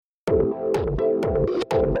Welcome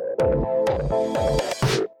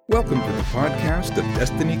to the podcast of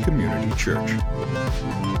Destiny Community Church.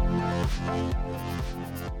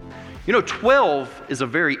 You know, 12 is a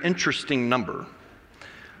very interesting number.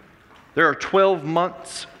 There are 12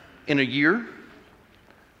 months in a year.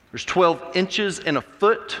 There's 12 inches in a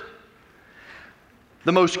foot.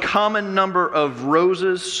 The most common number of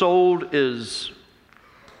roses sold is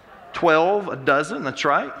 12, a dozen, that's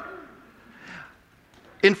right.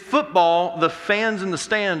 In football, the fans in the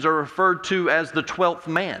stands are referred to as the 12th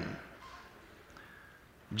man.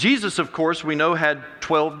 Jesus, of course, we know had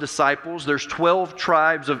 12 disciples. There's 12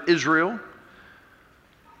 tribes of Israel.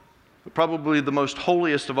 But probably the most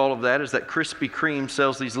holiest of all of that is that Krispy Kreme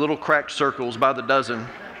sells these little cracked circles by the dozen.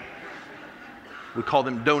 We call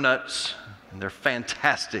them donuts, and they're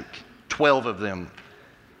fantastic. 12 of them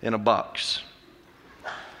in a box.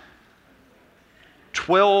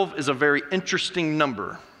 12 is a very interesting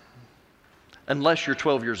number, unless you're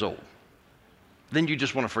 12 years old. Then you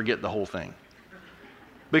just want to forget the whole thing.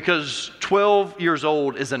 Because 12 years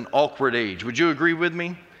old is an awkward age. Would you agree with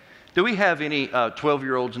me? Do we have any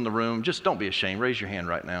 12-year-olds in the room? Just don't be ashamed. Raise your hand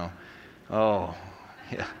right now. Oh,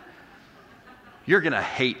 yeah. You're going to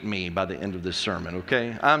hate me by the end of this sermon,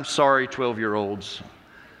 okay? I'm sorry, 12-year-olds.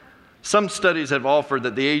 Some studies have offered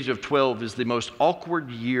that the age of 12 is the most awkward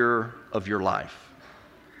year of your life.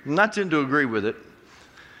 I'm not tend to agree with it.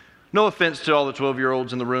 No offense to all the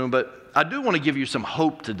 12-year-olds in the room, but I do want to give you some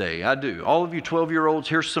hope today. I do. All of you 12-year-olds,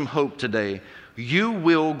 here's some hope today. You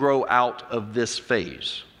will grow out of this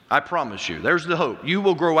phase. I promise you. There's the hope. You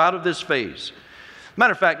will grow out of this phase.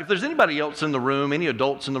 Matter of fact, if there's anybody else in the room, any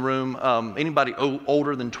adults in the room, anybody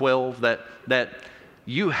older than 12 that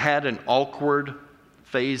you had an awkward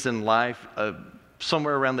phase in life,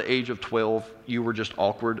 somewhere around the age of 12, you were just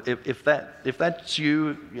awkward. If that's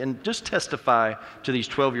you, and just testify to these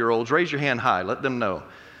 12-year-olds, raise your hand high, let them know.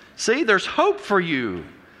 See, there's hope for you.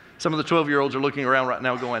 Some of the 12-year-olds are looking around right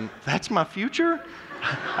now going, that's my future?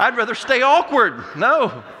 I'd rather stay awkward.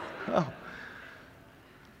 No.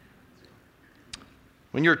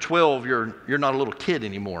 When you're 12, you're not a little kid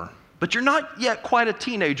anymore. But you're not yet quite a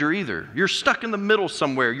teenager either. You're stuck in the middle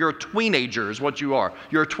somewhere. You're a tweenager is what you are.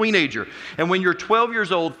 You're a tweenager. And when you're 12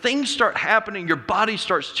 years old, things start happening. Your body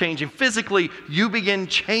starts changing. Physically, you begin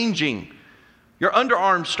changing. Your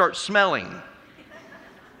underarms start smelling.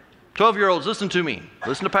 12-year-olds, listen to me.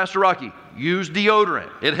 Listen to Pastor Rocky. Use deodorant.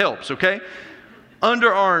 It helps, okay?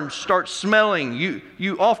 Underarms start smelling.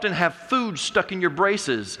 You often have food stuck in your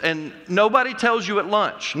braces, and nobody tells you at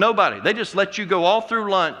lunch. Nobody. They just let you go all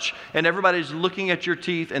through lunch, and everybody's looking at your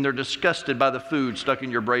teeth, and they're disgusted by the food stuck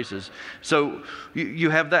in your braces. So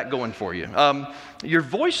you have that going for you. Your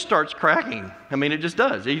voice starts cracking. I mean, it just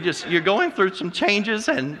does. You're going through some changes,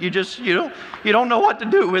 and you don't know what to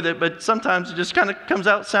do with it. But sometimes it just kind of comes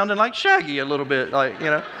out sounding like Shaggy a little bit, like.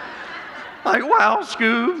 Like, wow,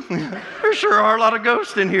 Scoob, there sure are a lot of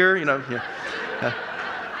ghosts in here, Yeah.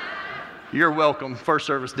 You're welcome. First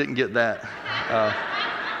service didn't get that.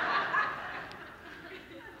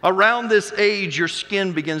 Around this age, your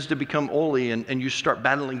skin begins to become oily and you start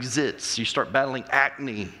battling zits. You start battling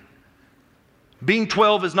acne. Being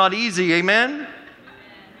 12 is not easy, amen?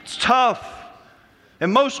 It's tough.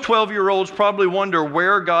 And most 12-year-olds probably wonder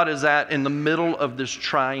where God is at in the middle of this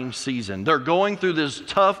trying season. They're going through this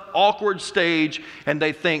tough, awkward stage, and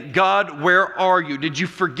they think, God, where are you? Did you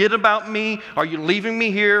forget about me? Are you leaving me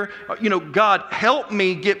here? God, help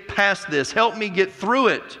me get past this. Help me get through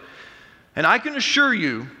it. And I can assure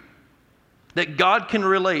you that God can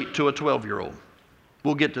relate to a 12-year-old.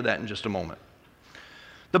 We'll get to that in just a moment.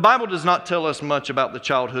 The Bible does not tell us much about the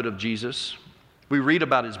childhood of Jesus. We read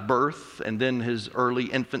about his birth and then his early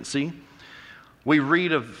infancy. We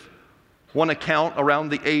read of one account around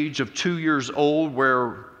the age of 2 years old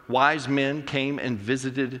where wise men came and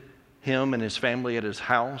visited him and his family at his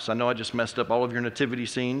house. I know I just messed up all of your nativity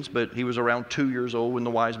scenes, but he was around 2 years old when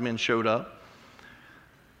the wise men showed up.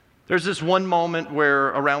 There's this one moment where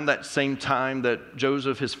around that same time that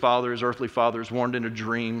Joseph, his father, his earthly father, is warned in a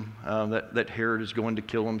dream that Herod is going to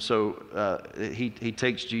kill him. So he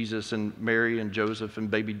takes Jesus and Mary and Joseph and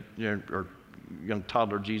baby or young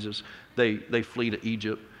toddler Jesus. They flee to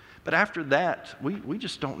Egypt. But after that, we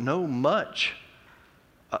just don't know much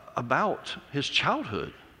about his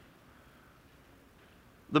childhood.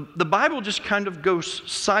 The Bible just kind of goes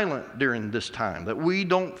silent during this time, that we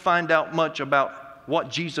don't find out much about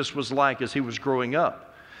what Jesus was like as he was growing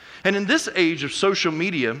up. And in this age of social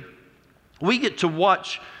media, we get to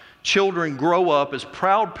watch children grow up as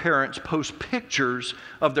proud parents post pictures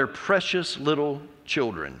of their precious little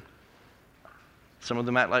children. Some of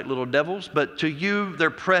them act like little devils, but to you, they're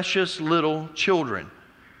precious little children.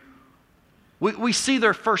 We see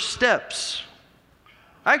their first steps.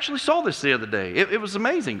 I actually saw this the other day. It was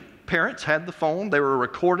amazing. Parents had the phone. They were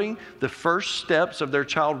recording the first steps of their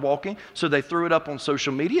child walking, so they threw it up on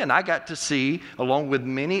social media, and I got to see, along with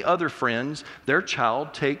many other friends, their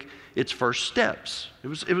child take its first steps. It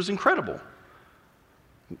was incredible.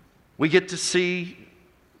 We get to see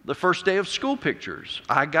the first day of school pictures.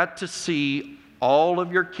 I got to see all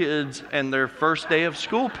of your kids and their first day of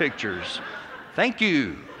school pictures. Thank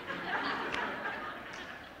you.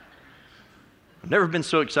 I've never been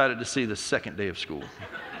so excited to see the second day of school.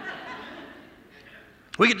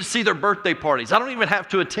 We get to see their birthday parties. I don't even have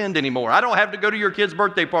to attend anymore. I don't have to go to your kids'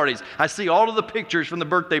 birthday parties. I see all of the pictures from the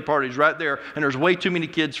birthday parties right there, and there's way too many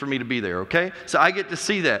kids for me to be there, okay? So I get to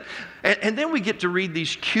see that. And then we get to read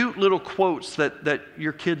these cute little quotes that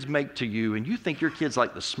your kids make to you, and you think your kid's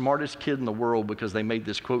like the smartest kid in the world because they made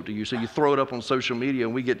this quote to you, so you throw it up on social media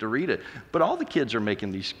and we get to read it. But all the kids are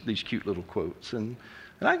making these cute little quotes, and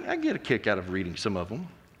I get a kick out of reading some of them.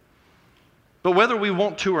 But whether we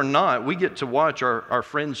want to or not, we get to watch our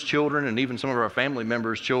friends' children and even some of our family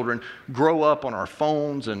members' children grow up on our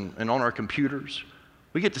phones and on our computers.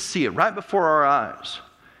 We get to see it right before our eyes.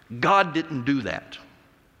 God didn't do that.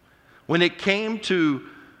 When it came to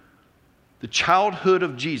the childhood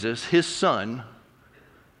of Jesus, his son,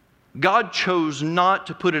 God chose not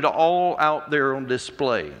to put it all out there on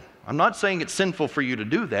display. I'm not saying it's sinful for you to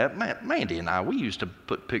do that. Mandy and I, we used to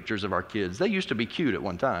put pictures of our kids. They used to be cute at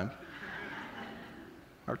one time.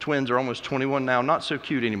 Our twins are almost 21 now, not so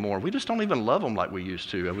cute anymore. We just don't even love them like we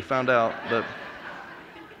used to. We found out that,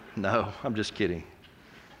 no, I'm just kidding.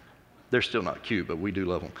 They're still not cute, but we do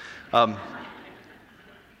love them.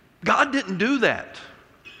 God didn't do that.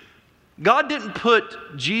 God didn't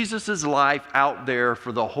put Jesus' life out there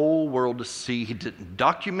for the whole world to see. He didn't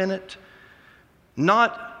document it,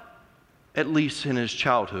 not at least in his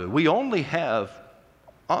childhood. We only have,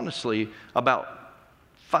 honestly, about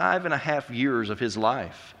 5.5 years of his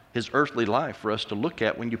life, his earthly life, for us to look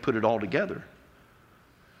at when you put it all together.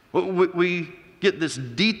 We get this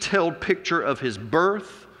detailed picture of his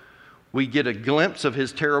birth. We get a glimpse of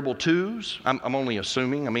his terrible twos. I'm only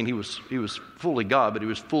assuming. I mean, he was fully God, but he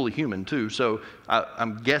was fully human too. So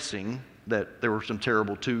I'm guessing that there were some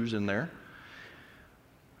terrible twos in there.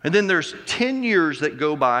 And then there's 10 years that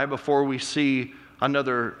go by before we see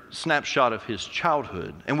another snapshot of his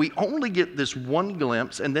childhood. And we only get this one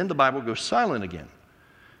glimpse, and then the Bible goes silent again.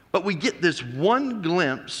 But we get this one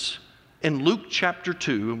glimpse in Luke chapter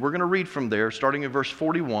 2, and we're going to read from there, starting in verse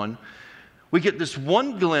 41. We get this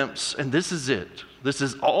one glimpse, and this is it. This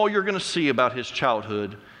is all you're going to see about his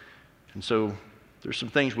childhood. And so there's some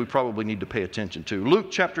things we probably need to pay attention to.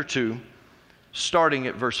 Luke chapter 2, starting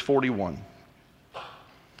at verse 41.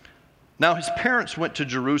 Now his parents went to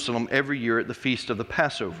Jerusalem every year at the feast of the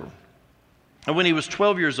Passover. And when he was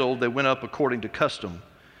 12 years old, they went up according to custom.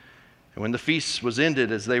 And when the feast was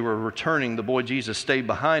ended, as they were returning, the boy Jesus stayed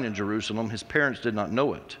behind in Jerusalem. His parents did not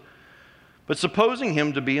know it. But supposing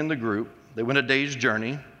him to be in the group, they went a day's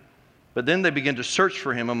journey. But then they began to search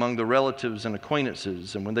for him among the relatives and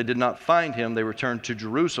acquaintances. And when they did not find him, they returned to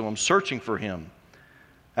Jerusalem, searching for him.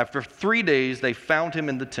 After 3 days, they found him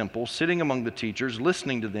in the temple, sitting among the teachers,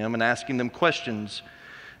 listening to them and asking them questions.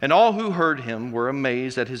 And all who heard him were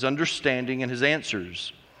amazed at his understanding and his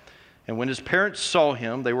answers. And when his parents saw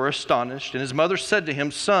him, they were astonished. And his mother said to him,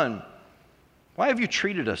 "Son, why have you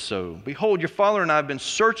treated us so? Behold, your father and I have been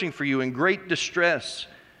searching for you in great distress."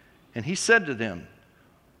 And he said to them,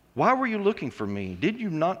 "Why were you looking for me? Did you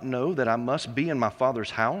not know that I must be in my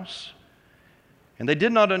father's house?" And they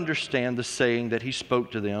did not understand the saying that he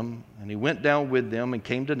spoke to them. And he went down with them and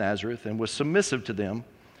came to Nazareth and was submissive to them.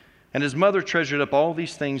 And his mother treasured up all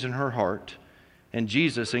these things in her heart. And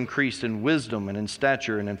Jesus increased in wisdom and in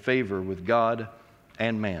stature and in favor with God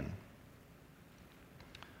and man.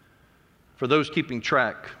 For those keeping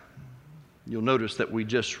track, you'll notice that we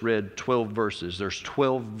just read 12 verses. There's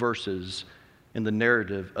 12 verses in the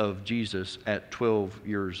narrative of Jesus at 12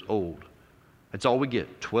 years old. That's all we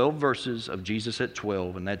get. 12 verses of Jesus at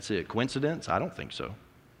 12, and that's it. Coincidence? I don't think so.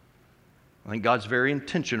 I think God's very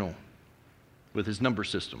intentional with his number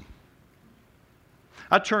system.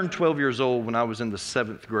 I turned 12 years old when I was in the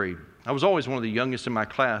 7th grade. I was always one of the youngest in my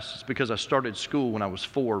class. It's because I started school when I was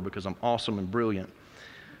 4 because I'm awesome and brilliant.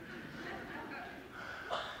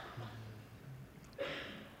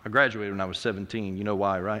 I graduated when I was 17. You know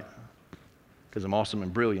why, right? Because I'm awesome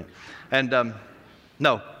and brilliant. And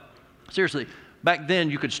no, seriously, back then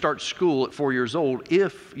you could start school at 4 years old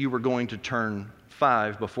if you were going to turn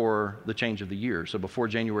 5 before the change of the year, so before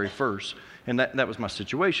January 1st. And that was my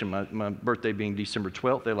situation. My birthday being December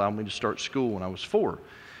 12th, they allowed me to start school when I was 4.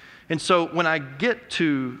 And so when I get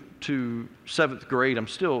to 7th grade, I'm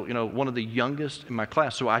still, one of the youngest in my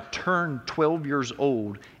class. So I turned 12 years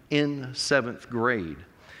old in 7th grade.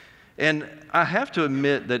 And I have to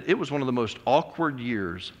admit that it was one of the most awkward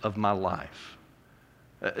years of my life.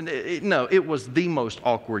 It was the most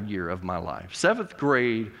awkward year of my life. 7th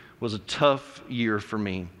grade was a tough year for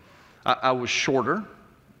me. I was shorter,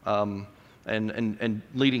 and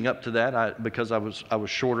leading up to that, because I was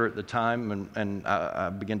shorter at the time, and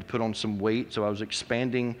I began to put on some weight, so I was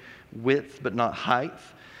expanding width but not height.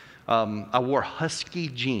 I wore husky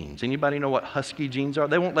jeans. Anybody know what husky jeans are?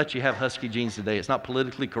 They won't let you have husky jeans today. It's not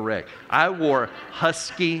politically correct. I wore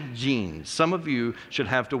husky jeans. Some of you should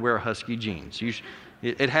have to wear husky jeans.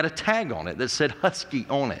 It had a tag on it that said husky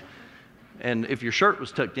on it. And if your shirt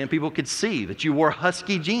was tucked in, people could see that you wore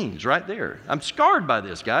husky jeans right there. I'm scarred by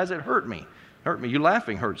this, guys. It hurt me. You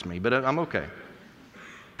laughing hurts me, but I'm okay.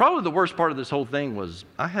 Probably the worst part of this whole thing was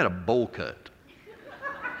I had a bowl cut.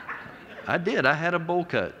 I did. I had a bowl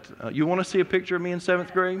cut. You want to see a picture of me in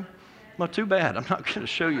 7th grade? Well, too bad. I'm not going to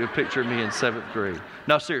show you a picture of me in 7th grade.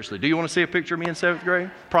 No, seriously. Do you want to see a picture of me in 7th grade?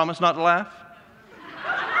 Promise not to laugh?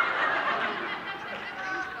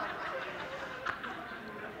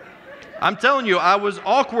 I'm telling you, I was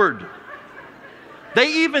awkward. They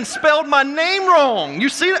even spelled my name wrong. You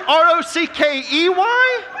see it?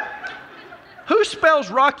 R-O-C-K-E-Y? Who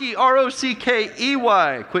spells Rocky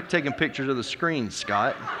R-O-C-K-E-Y? Quit taking pictures of the screen,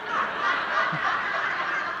 Scott.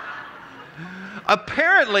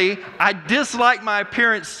 Apparently, I disliked my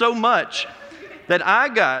appearance so much that I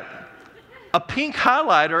got a pink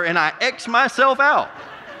highlighter and I X'd myself out.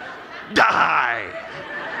 Die!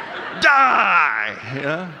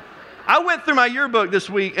 Yeah. I went through my yearbook this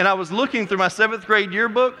week, and I was looking through my 7th grade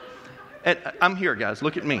yearbook. And I'm here, guys.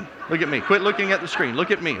 Look at me. Look at me. Quit looking at the screen.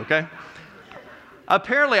 Look at me, okay?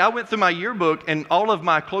 Apparently, I went through my yearbook, and all of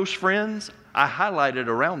my close friends, I highlighted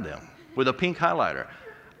around them with a pink highlighter.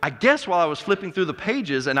 I guess while I was flipping through the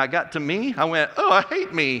pages and I got to me, I went, oh, I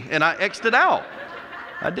hate me, and I X'd it out.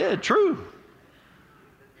 I did, true.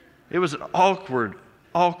 It was an awkward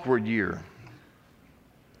year.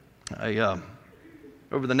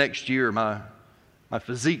 Over the next year, my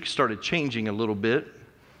physique started changing a little bit.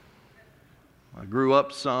 I grew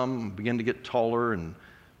up some, began to get taller, and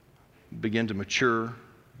began to mature.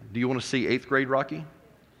 Do you want to see 8th grade Rocky?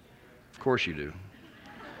 Of course you do.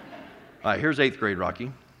 All right, here's 8th grade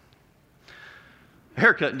Rocky.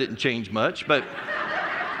 Haircut didn't change much, but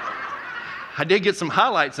I did get some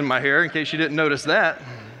highlights in my hair, in case you didn't notice that.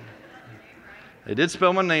 They did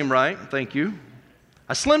spell my name right, thank you.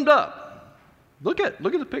 I slimmed up. Look at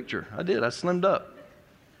the picture. I slimmed up.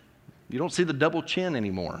 You don't see the double chin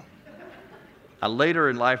anymore. I later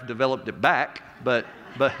in life developed it back, but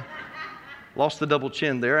lost the double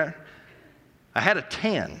chin there. I had a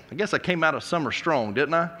tan. I guess I came out of summer strong,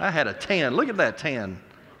 didn't I? I had a tan. Look at that tan.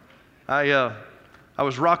 I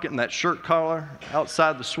was rocking that shirt collar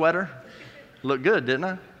outside the sweater. Looked good, didn't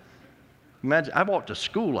I? Imagine, I walked to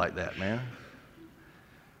school like that, man.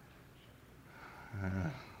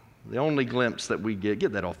 The only glimpse that we get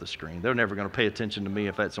that off the screen. They're never going to pay attention to me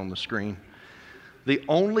if that's on the screen. The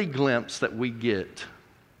only glimpse that we get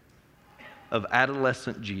of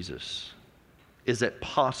adolescent Jesus is at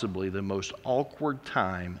possibly the most awkward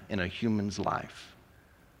time in a human's life.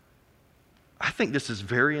 I think this is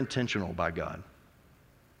very intentional by God.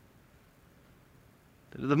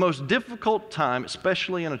 The most difficult time,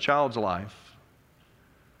 especially in a child's life,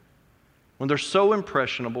 when they're so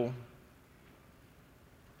impressionable,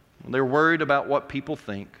 when they're worried about what people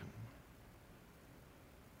think,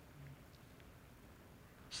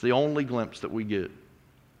 it's the only glimpse that we get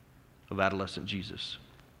of adolescent Jesus.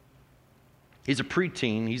 He's a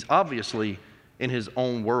preteen. He's obviously in his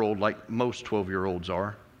own world like most 12-year-olds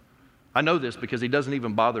are. I know this because he doesn't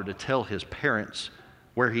even bother to tell his parents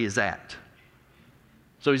where he is at.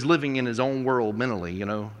 So he's living in his own world mentally,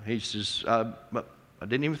 He's just, I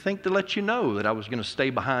didn't even think to let you know that I was going to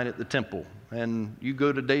stay behind at the temple. And you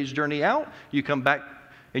go to day's journey out, you come back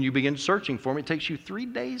and you begin searching for me. It takes you 3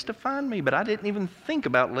 days to find me, but I didn't even think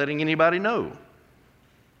about letting anybody know.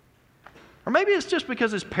 Or maybe it's just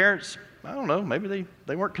because his parents, I don't know, maybe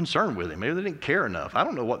they weren't concerned with him. Maybe they didn't care enough. I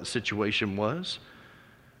don't know what the situation was.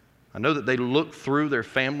 I know that they looked through their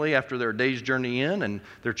family after their day's journey in, and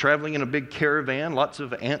they're traveling in a big caravan, lots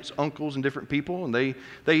of aunts, uncles, and different people, and they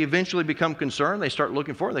eventually become concerned. They start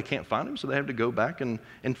looking for him. They can't find him, so they have to go back and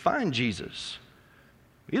find Jesus.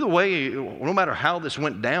 Either way, no matter how this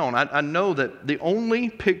went down, I know that the only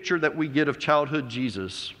picture that we get of childhood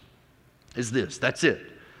Jesus is this. That's it.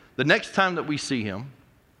 The next time that we see him,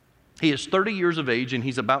 he is 30 years of age and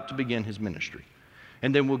he's about to begin his ministry.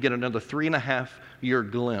 And then we'll get another 3.5-year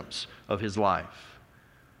glimpse of his life.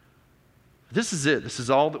 This is it. This is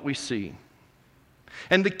all that we see.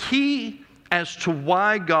 And the key as to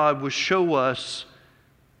why God would show us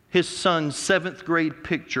his son's 7th grade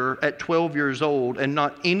picture at 12 years old and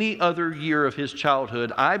not any other year of his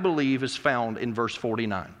childhood, I believe is found in verse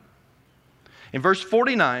 49. In verse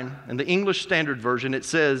 49, in the English Standard Version, it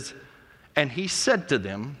says, "And he said to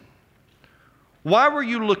them, 'Why were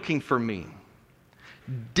you looking for me?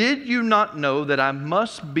 Did you not know that I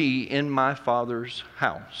must be in my Father's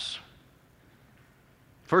house?'"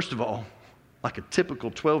 First of all, like a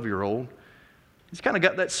typical 12-year-old, he's kind of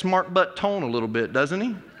got that smart butt tone a little bit, doesn't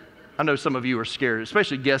he? I know some of you are scared,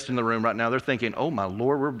 especially guests in the room right now. They're thinking, oh my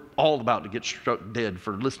Lord, we're all about to get struck dead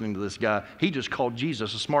for listening to this guy. He just called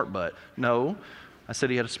Jesus a smart butt. No, I said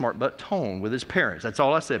he had a smart butt tone with his parents. That's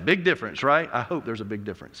all I said. Big difference, right? I hope there's a big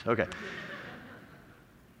difference. Okay.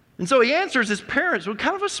 And so he answers his parents with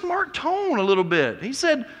kind of a smart tone a little bit. He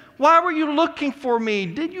said, "Why were you looking for me?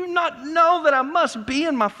 Did you not know that I must be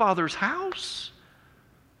in my Father's house?"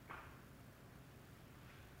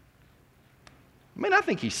 I mean, I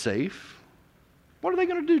think he's safe. What are they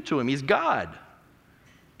going to do to him? He's God.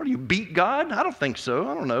 What, do you beat God? I don't think so.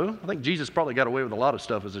 I don't know. I think Jesus probably got away with a lot of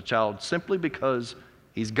stuff as a child simply because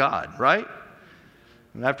he's God, right?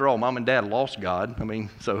 And after all, mom and dad lost God. I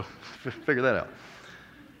mean, so figure that out.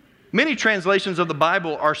 Many translations of the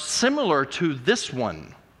Bible are similar to this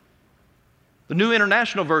one. The New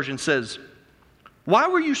International Version says, "Why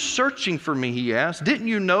were you searching for me?" he asked. "Didn't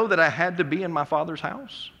you know that I had to be in my Father's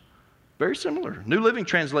house?" Very similar. New Living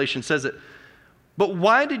Translation says it, "But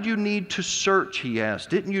why did you need to search?" he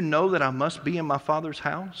asked. "Didn't you know that I must be in my Father's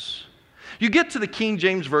house?" You get to the King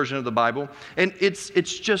James Version of the Bible, and it's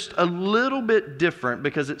just a little bit different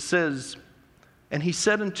because it says, "And he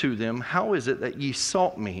said unto them, How is it that ye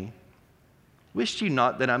sought me? Wist ye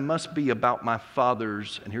not that I must be about my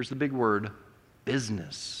Father's," and here's the big word,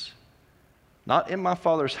 "business." Not in my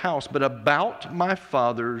Father's house, but about my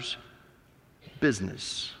Father's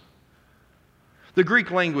business. The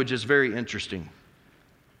Greek language is very interesting.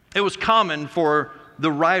 It was common for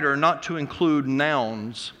the writer not to include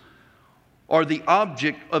nouns or the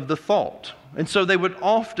object of the thought. And so they would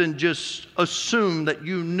often just assume that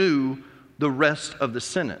you knew the rest of the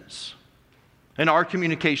sentence. In our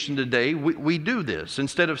communication today, we do this.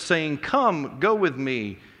 Instead of saying, "Come, go with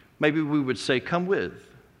me," maybe we would say, "Come with."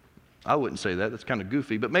 I wouldn't say that. That's kind of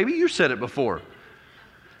goofy. But maybe you said it before.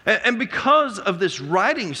 And because of this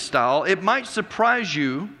writing style, it might surprise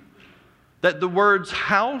you that the words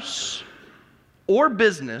house or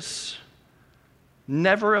business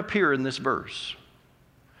never appear in this verse.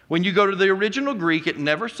 When you go to the original Greek, it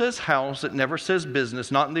never says house, it never says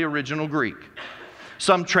business, not in the original Greek.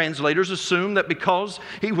 Some translators assume that because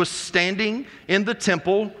he was standing in the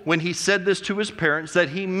temple when he said this to his parents, that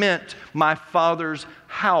he meant my Father's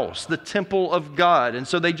house, the temple of God. And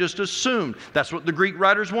so they just assumed. That's what the Greek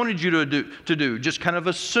writers wanted you to do. Just kind of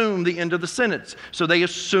assume the end of the sentence. So they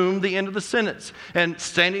assumed the end of the sentence. And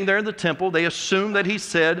standing there in the temple, they assumed that he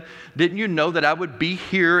said, "Didn't you know that I would be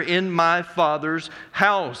here in my Father's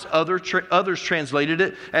house?" Others translated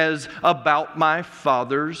it as about my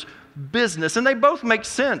Father's business. And they both make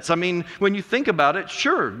sense. I mean, when you think about it,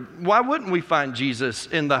 sure, why wouldn't we find Jesus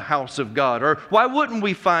in the house of God? Or why wouldn't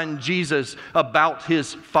we find Jesus about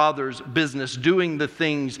his Father's business, doing the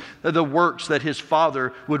things, the works that his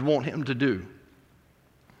Father would want him to do?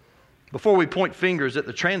 Before we point fingers at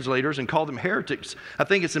the translators and call them heretics, I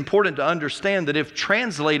think it's important to understand that if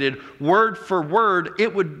translated word for word,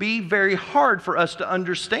 it would be very hard for us to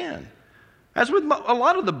understand. As with a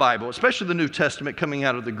lot of the Bible, especially the New Testament coming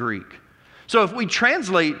out of the Greek. So if we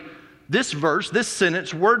translate this verse, this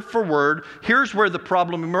sentence, word for word, here's where the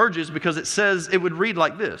problem emerges, because it says, it would read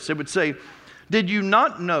like this. It would say, "Did you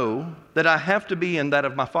not know that I have to be in that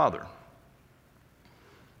of my Father?"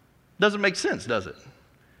 Doesn't make sense, does it?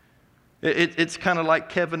 It's kind of like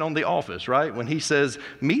Kevin on The Office, right? When he says,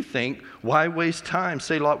 "Me think, why waste time,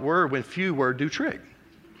 say lot word, when few word do trick."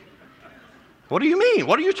 What do you mean?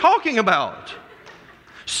 What are you talking about?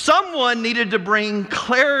 Someone needed to bring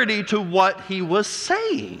clarity to what he was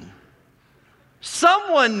saying.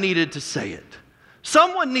 Someone needed to say it.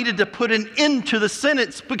 Someone needed to put an end to the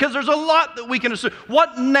sentence, because there's a lot that we can assume.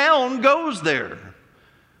 What noun goes there?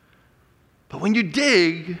 But when you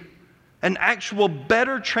dig, an actual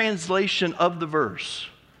better translation of the verse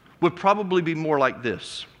would probably be more like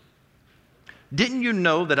this. Didn't you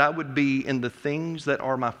know that I would be in the things that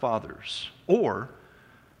are my Father's? Or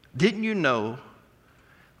didn't you know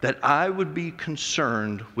that I would be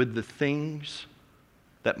concerned with the things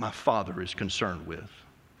that my Father is concerned with?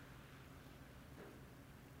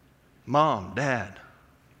 Mom, Dad,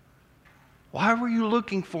 why were you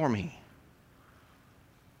looking for me?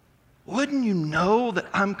 Wouldn't you know that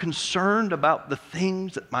I'm concerned about the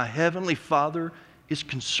things that my Heavenly Father is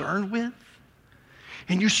concerned with?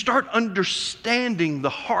 And you start understanding the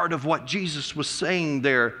heart of what Jesus was saying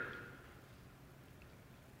there.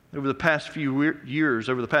 Over the past few years,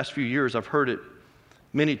 I've heard it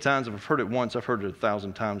many times. I've heard it once. I've heard it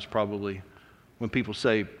 1,000 times probably when people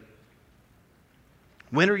say,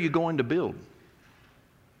 when are you going to build?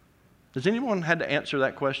 Does anyone had to answer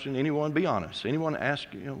that question? Anyone? Be honest. Anyone ask,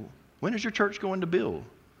 when is your church going to build?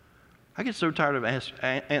 I get so tired of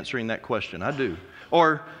answering that question. I do.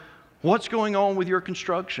 Or, what's going on with your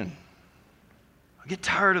construction? I get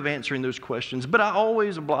tired of answering those questions, but I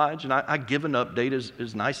always oblige, and I give an update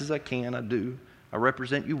as nice as I can. I do. I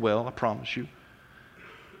represent you well, I promise you.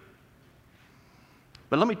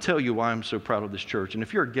 But let me tell you why I'm so proud of this church. And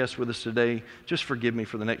if you're a guest with us today, just forgive me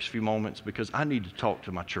for the next few moments because I need to talk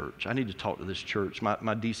to my church. I need to talk to this church, my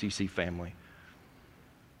DCC family.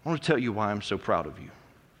 I want to tell you why I'm so proud of you.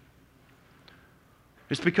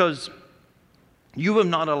 It's because you have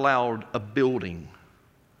not allowed a building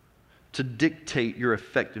to dictate your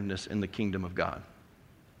effectiveness in the kingdom of God.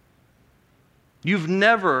 You've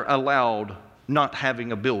never allowed not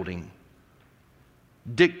having a building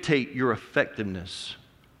dictate your effectiveness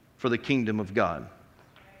for the kingdom of God.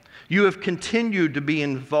 You have continued to be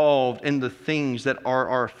involved in the things that are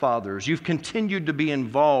our Father's. You've continued to be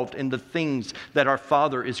involved in the things that our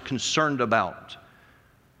Father is concerned about.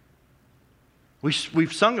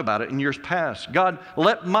 We've sung about it in years past. God,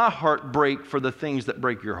 let my heart break for the things that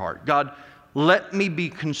break your heart. God, let me be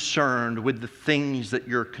concerned with the things that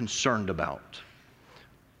you're concerned about.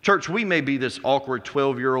 Church, we may be this awkward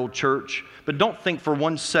 12-year-old church, but don't think for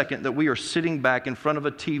one second that we are sitting back in front of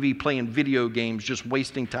a TV playing video games, just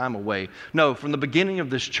wasting time away. No, from the beginning of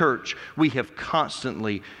this church, we have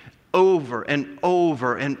constantly, over and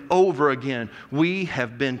over and over again, we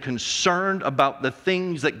have been concerned about the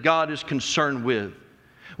things that God is concerned with.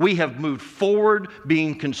 We have moved forward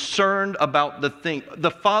being concerned about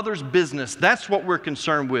the Father's business. That's what we're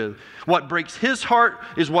concerned with. What breaks His heart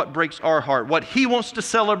is what breaks our heart. What He wants to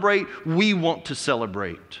celebrate, we want to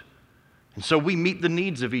celebrate. And so we meet the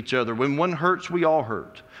needs of each other. When one hurts, we all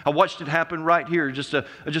hurt. I watched it happen right here just a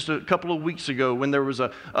couple of weeks ago when there was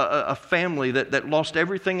a family that lost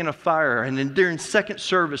everything in a fire. And then during second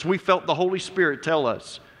service, we felt the Holy Spirit tell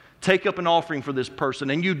us, take up an offering for this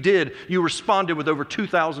person. And you did. You responded with over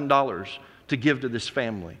 $2,000 to give to this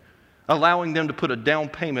family, allowing them to put a down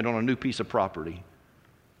payment on a new piece of property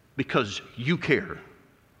because you care.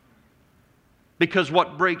 Because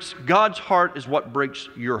what breaks God's heart is what breaks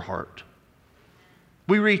your heart.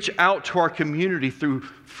 We reach out to our community through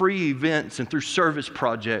free events and through service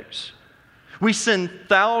projects. We send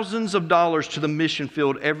thousands of dollars to the mission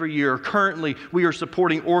field every year. Currently, we are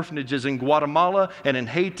supporting orphanages in Guatemala and in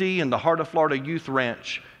Haiti and the Heart of Florida Youth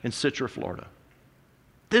Ranch in Citra, Florida.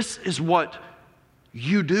 This is what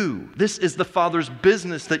you do. This is the Father's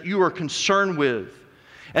business that you are concerned with.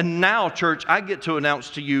 And now, church, I get to announce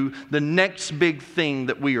to you the next big thing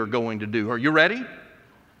that we are going to do. Are you ready?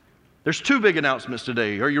 There's two big announcements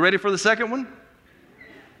today. Are you ready for the second one?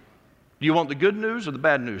 Do you want the good news or the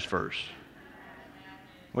bad news first?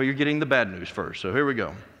 Well, you're getting the bad news first, so here we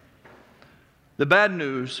go. The bad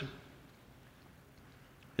news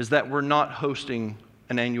is that we're not hosting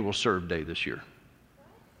an annual Serve Day this year.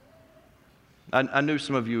 I knew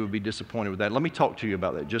some of you would be disappointed with that. Let me talk to you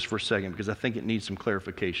about that just for a second because I think it needs some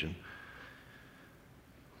clarification.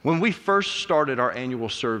 When we first started our annual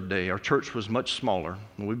Serve Day, our church was much smaller.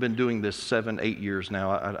 We've been doing this 7-8 years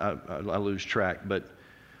now. I lose track, but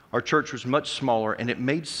our church was much smaller, and it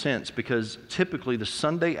made sense because typically the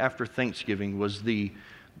Sunday after Thanksgiving was the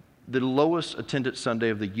lowest attended Sunday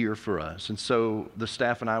of the year for us. And so the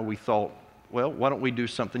staff and I, we thought, well, why don't we do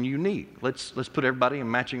something unique? Let's put everybody in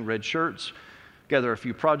matching red shirts, gather a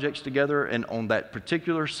few projects together, and on that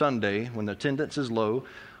particular Sunday, when the attendance is low,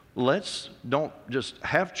 let's don't just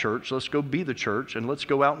have church, let's go be the church, and let's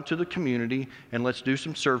go out into the community, and let's do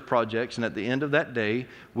some serve projects, and at the end of that day,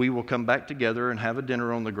 we will come back together and have a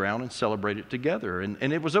dinner on the ground and celebrate it together. And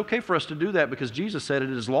it was okay for us to do that because Jesus said it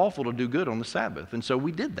is lawful to do good on the Sabbath, and so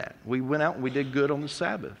we did that. We went out and we did good on the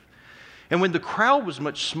Sabbath. And when the crowd was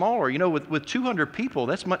much smaller, you know, with 200 people,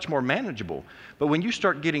 that's much more manageable. But when you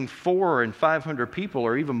start getting 400 and 500 people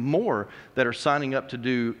or even more that are signing up to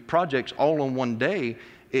do projects all on one day,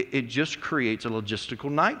 it just creates a logistical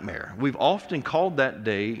nightmare. We've often called that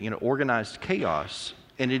day, you know, organized chaos,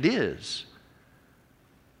 and it is.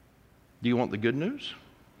 Do you want the good news?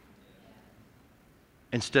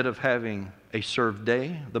 Instead of having a served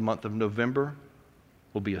day, the month of November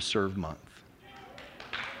will be a served month.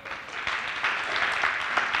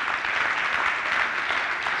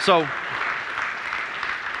 So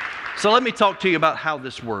let me talk to you about how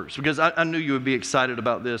this works, because I knew you would be excited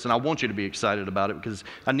about this, and I want you to be excited about it because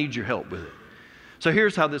I need your help with it. So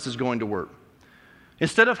here's how this is going to work.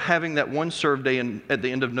 Instead of having that one served day at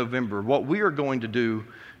the end of November, what we are going to do,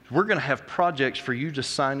 we're going to have projects for you to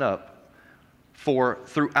sign up for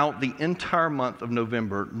throughout the entire month of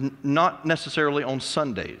November, not necessarily on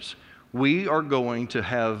Sundays. We are going to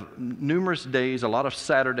have numerous days, a lot of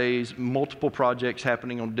Saturdays, multiple projects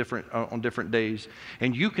happening on different days.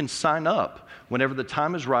 And you can sign up whenever the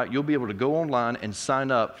time is right. You'll be able to go online and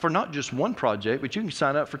sign up for not just one project, but you can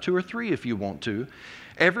sign up for 2 or 3 if you want to.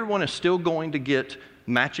 Everyone is still going to get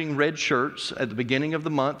matching red shirts at the beginning of the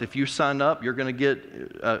month. If you sign up, you're going to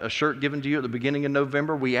get a shirt given to you at the beginning of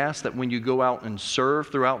November. We ask that when you go out and serve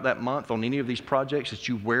throughout that month on any of these projects, that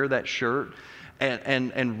you wear that shirt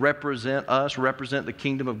and represent us, represent the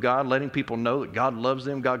kingdom of God, letting people know that God loves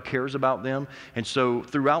them, God cares about them. And so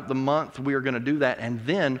throughout the month, we are going to do that. And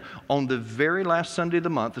then on the very last Sunday of the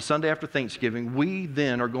month, the Sunday after Thanksgiving, we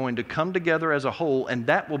then are going to come together as a whole, and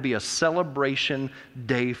that will be a celebration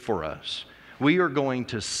day for us. We are going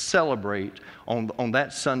to celebrate on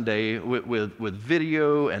that Sunday with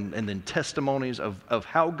video and then testimonies of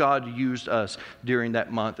how God used us during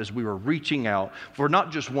that month as we were reaching out for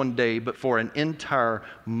not just one day, but for an entire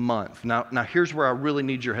month. Now here's where I really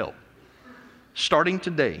need your help. Starting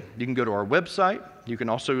today, you can go to our website. You can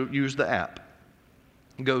also use the app.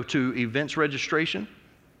 Go to events registration,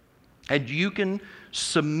 and you can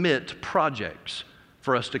submit projects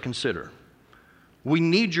for us to consider. We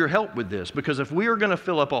need your help with this, because if we are going to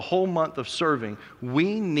fill up a whole month of serving,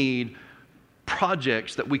 we need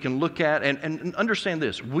projects that we can look at and understand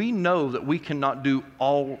this. We know that we cannot do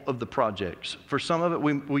all of the projects. For some of it,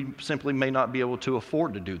 we simply may not be able to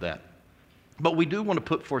afford to do that. But we do want to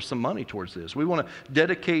put forth some money towards this. We want to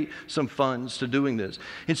dedicate some funds to doing this.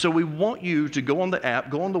 And so we want you to go on the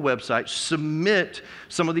app, go on the website, submit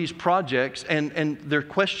some of these projects, and there are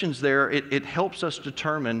questions there. It helps us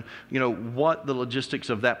determine, you know, what the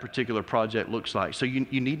logistics of that particular project looks like. So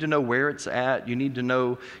you need to know where it's at. You need to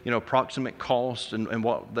know, you know, approximate cost and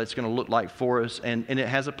what that's going to look like for us. And it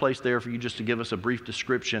has a place there for you just to give us a brief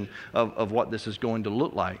description of what this is going to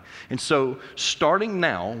look like. And so starting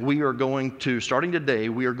now, starting today,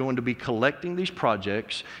 we are going to be collecting these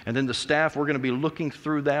projects, and then the staff, we're going to be looking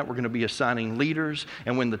through that. We're going to be assigning leaders,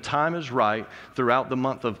 and when the time is right, throughout the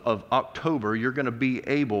month of October, you're going to be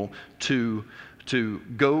able to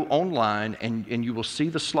go online, and you will see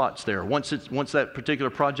the slots there. Once that particular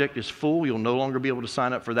project is full, you'll no longer be able to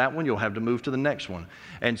sign up for that one. You'll have to move to the next one.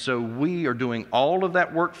 And so we are doing all of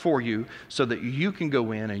that work for you so that you can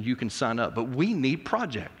go in and you can sign up. But we need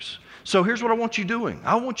projects. So here's what I want you doing.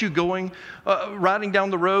 I want you going, riding down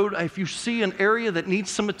the road. If you see an area that needs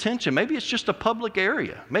some attention, maybe it's just a public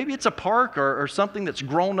area. Maybe it's a park or something that's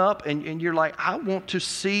grown up, and you're like, I want to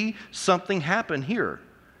see something happen here.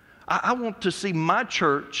 I want to see my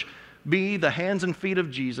church be the hands and feet of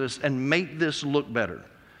Jesus and make this look better.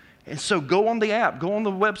 And so go on the app, go on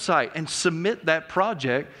the website, and submit that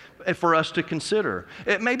project for us to consider.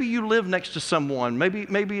 Maybe you live next to someone.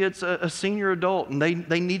 Maybe it's a senior adult, and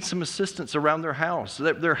they need some assistance around their house.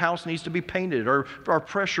 Their house needs to be painted or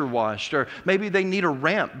pressure washed, or maybe they need a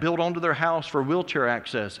ramp built onto their house for wheelchair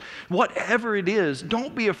access. Whatever it is,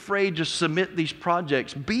 don't be afraid to submit these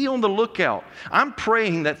projects. Be on the lookout. I'm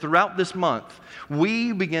praying that throughout this month,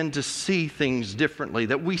 we begin to see things differently,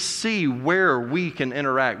 that we see where we can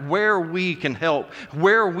interact, where we can help,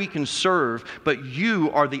 where we can serve. But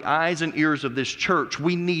you are the eyes and ears of this church.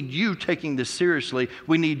 We need you taking this seriously.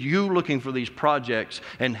 We need you looking for these projects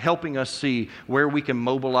and helping us see where we can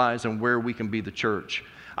mobilize and where we can be the church.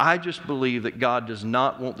 I just believe that God does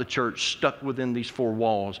not want the church stuck within these 4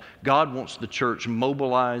 walls. God wants the church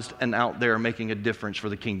mobilized and out there making a difference for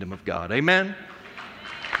the kingdom of God. Amen?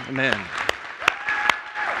 Amen.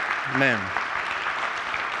 Amen.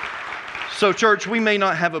 So, church, we may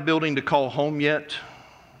not have a building to call home yet,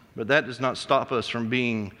 but that does not stop us from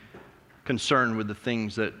being concerned with the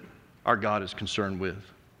things that our God is concerned with.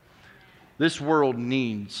 This world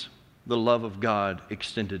needs the love of God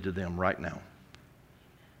extended to them right now.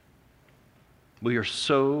 We are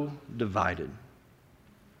so divided.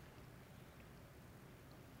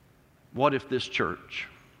 What if this church,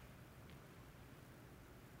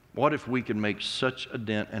 what if we could make such a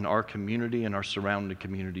dent in our community and our surrounding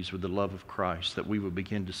communities with the love of Christ that we would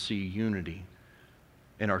begin to see unity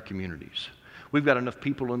in our communities? We've got enough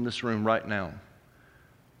people in this room right now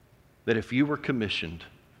that if you were commissioned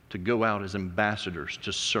to go out as ambassadors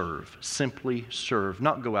to serve, simply serve,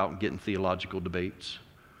 not go out and get in theological debates.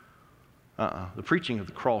 The preaching of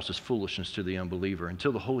the cross is foolishness to the unbeliever.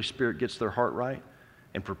 Until the Holy Spirit gets their heart right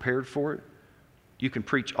and prepared for it, you can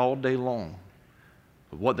preach all day long.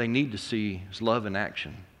 But what they need to see is love in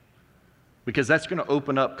action, because that's going to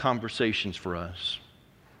open up conversations for us.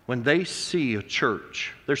 When they see a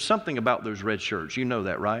church, there's something about those red shirts. You know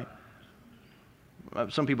that, right?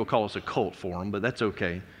 Some people call us a cult for them, but that's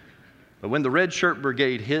okay. But when the Red Shirt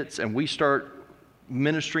Brigade hits and we start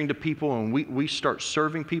ministering to people and we start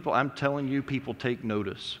serving people, I'm telling you, people take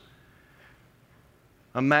notice.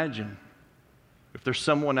 Imagine if there's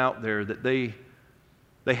someone out there that they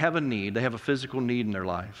have a need, they have a physical need in their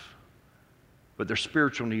life, but their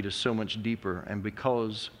spiritual need is so much deeper, and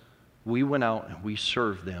because we went out and we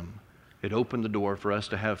served them, it opened the door for us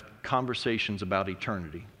to have conversations about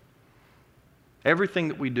eternity. Everything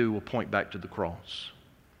that we do will point back to the cross.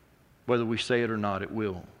 Whether we say it or not, it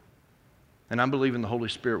will. And I'm believing the Holy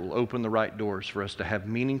Spirit will open the right doors for us to have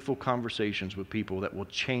meaningful conversations with people that will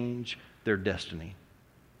change their destiny.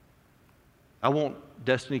 I want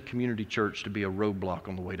Destiny Community Church to be a roadblock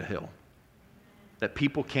on the way to hell. That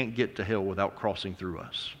people can't get to hell without crossing through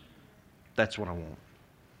us. That's what I want.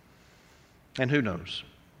 And who knows?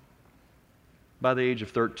 By the age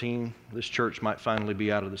of 13, this church might finally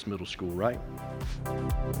be out of this middle school, right?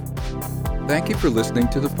 Thank you for listening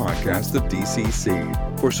to the podcast of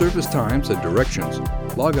DCC. For service times and directions,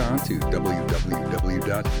 log on to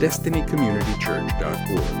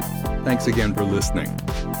www.destinycommunitychurch.org. Thanks again for listening.